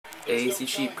AAC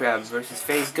Cheapkrab versus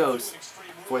FAZ Ghost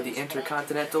for the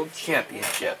Intercontinental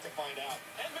Championship.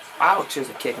 Ouch, there's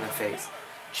a kick in the face.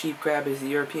 Cheapkrab is the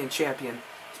European champion.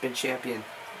 He's been champion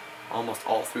almost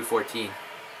all through 14.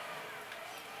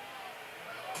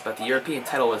 But the European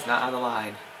title was not on the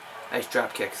line. Nice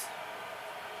drop kicks.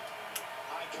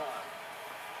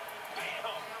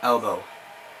 Elbow.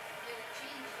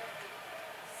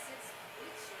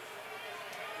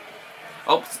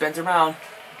 Oh, spins around.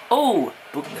 Oh,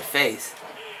 boot in the face.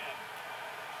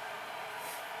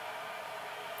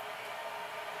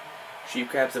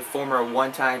 Cheapkrab's a former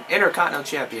one-time Intercontinental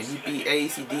Champion. He beat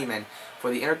AAC Demon for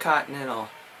the Intercontinental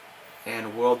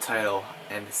and World title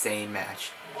in the same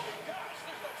match.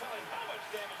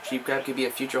 Cheapkrab could be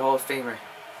a future Hall of Famer,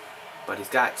 but he's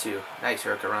got to. Nice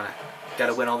hurricanrana. Got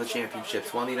to win all the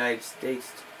championships. Won the United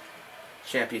States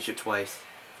Championship twice.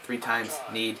 3 times.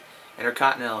 Need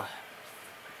Intercontinental.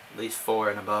 At least 4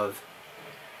 and above.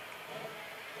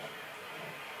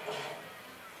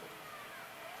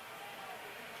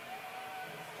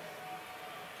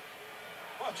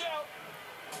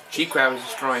 Cheapkrab is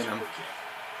destroying them.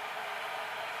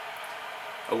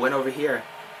 A win over here.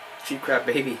 Cheapkrab,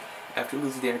 baby. After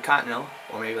losing the Intercontinental,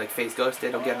 or maybe like FAZ Ghost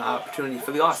did, he'll get an opportunity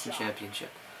for the Austin Championship.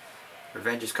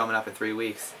 Revenge is coming up in 3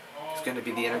 weeks. He's going to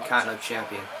be the Intercontinental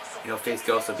Champion. You know, FAZ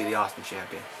Ghost will be the Austin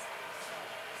Champion.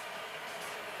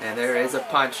 And there is a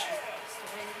punch.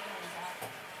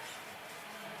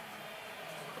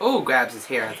 Oh, grabs his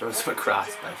hair and throws him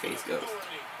across by FAZ Ghost.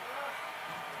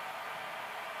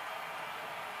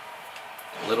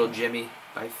 Little Jimmy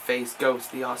by FAZ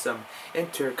Ghost, the awesome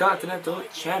Intercontinental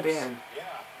Champion. Yeah,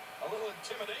 a little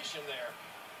intimidation there.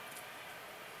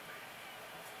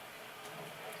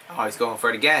 Oh, he's going for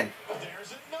it again.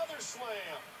 There's another slam.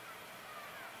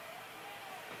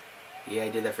 Yeah,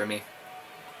 he did that for me.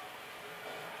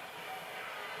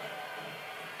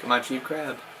 Come on,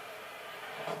 Cheapkrab.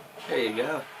 There you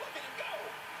go.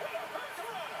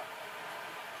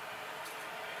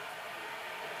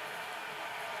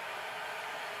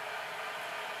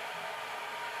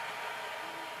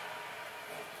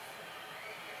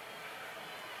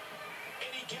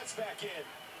 And he gets back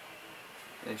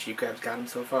in. And Cheapkrab's got him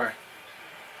so far.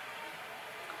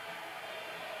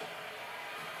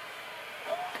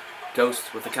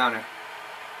 Ghost with the counter.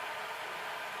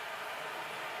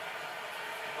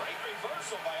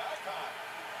 Reversal by Icon.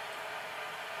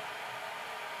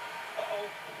 Uh-oh.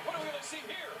 What are we going to see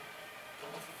here?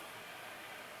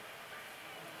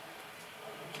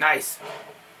 Nice.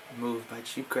 Move by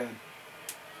Cheapkrab.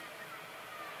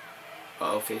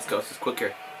 Uh-oh, FAZ Ghost is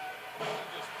quicker.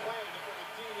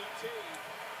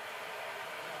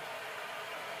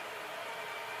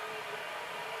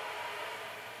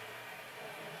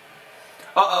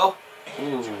 Uh-oh.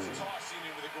 Ooh.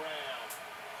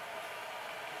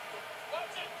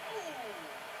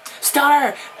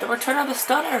 Stunner! The return of the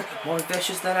stunner! More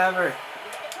vicious than ever.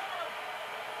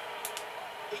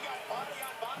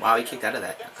 Wow, he kicked out of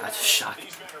that. That's a shock.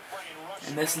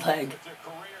 And this leg.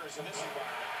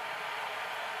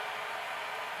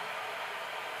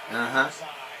 Uh-huh.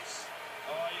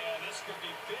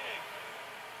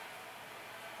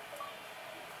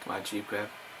 Come on, Cheapkrab.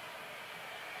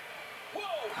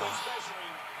 Oh.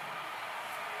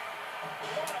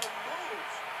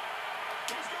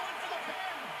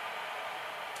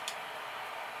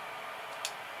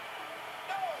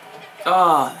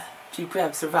 Oh,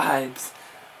 Cheapkrab survives.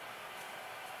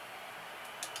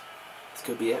 This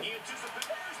could be it.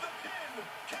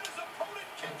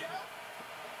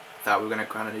 Thought we were going to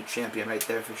crown a new champion right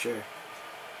there for sure.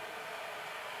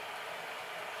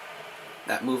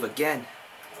 That move again.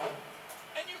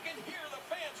 And you can hear the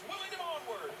fans willing him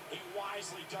onward. He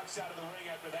wisely ducks out of the ring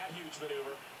after that huge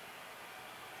maneuver.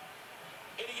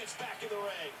 And he gets back in the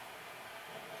ring.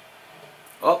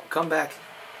 Oh, come back.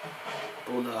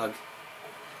 Bulldog.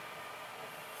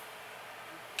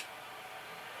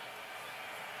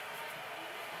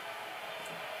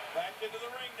 Back into the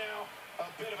ring now. A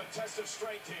bit of a test of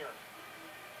strength here.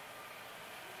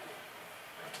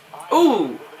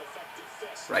 Ooh!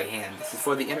 Right hand. This is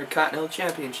for the Intercontinental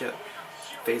Championship.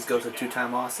 FAZ Ghost a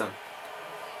 2-time awesome.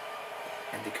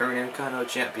 And the current Intercontinental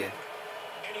Champion.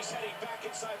 And he's heading back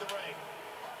inside the ring.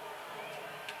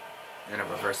 And a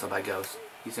reversal by Ghost.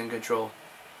 He's in control.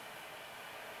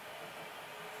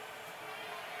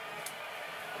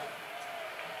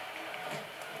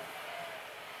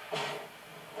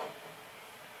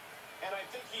 And I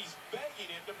think he's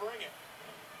begging him to bring it.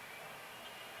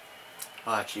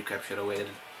 Ah, Cheapkrab should have waited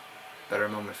a better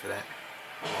moment for that.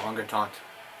 A longer taunt.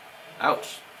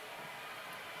 Ouch.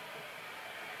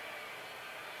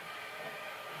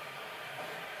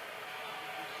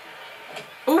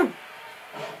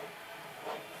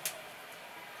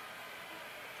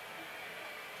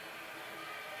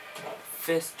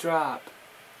 Fist drop.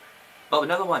 Oh,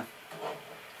 another one.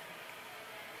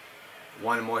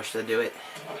 One more should do it.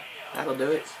 That'll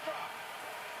do it.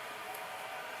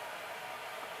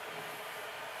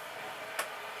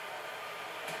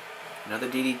 Another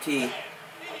DDT.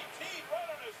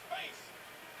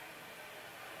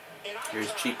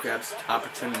 Here's Cheapkrab's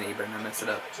opportunity. He better not mess it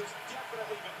up.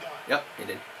 Yep, he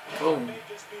did. Boom.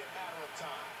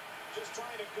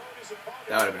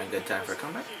 That would have been a good time for a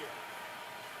comeback.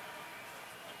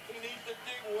 He needs to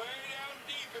dig way down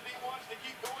deep if he wants to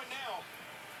keep going now.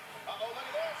 Uh-oh, look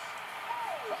at this.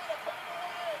 Trying to back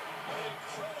away. An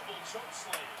incredible choke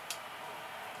slam.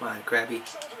 Come on, Krabby.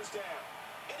 Shoulders down.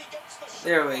 And he gets the shot.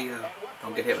 There we go.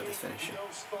 Don't get hit with this finisher.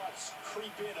 Those thoughts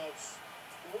creep in of,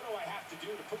 what do I have to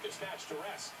do to put this match to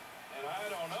rest? And I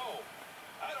don't know.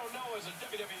 I don't know as a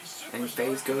WWE superstar. And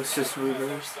FAZ goes to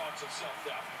reverse. Here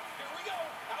we go.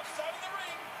 Outside of the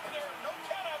ring. And there are no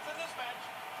countouts in this match.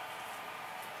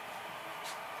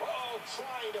 Oh,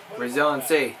 trying to put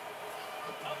Resiliency.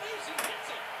 Amazing hits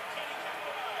it. Can he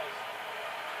capitalize?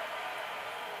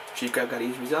 Cheapkrab got to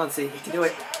use resiliency. He can do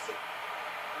it. 1,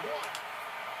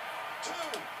 2,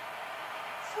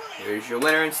 3. Here's your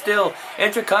winner and still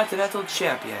Intercontinental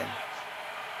Champion,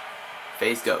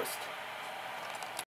 FAZ Ghost.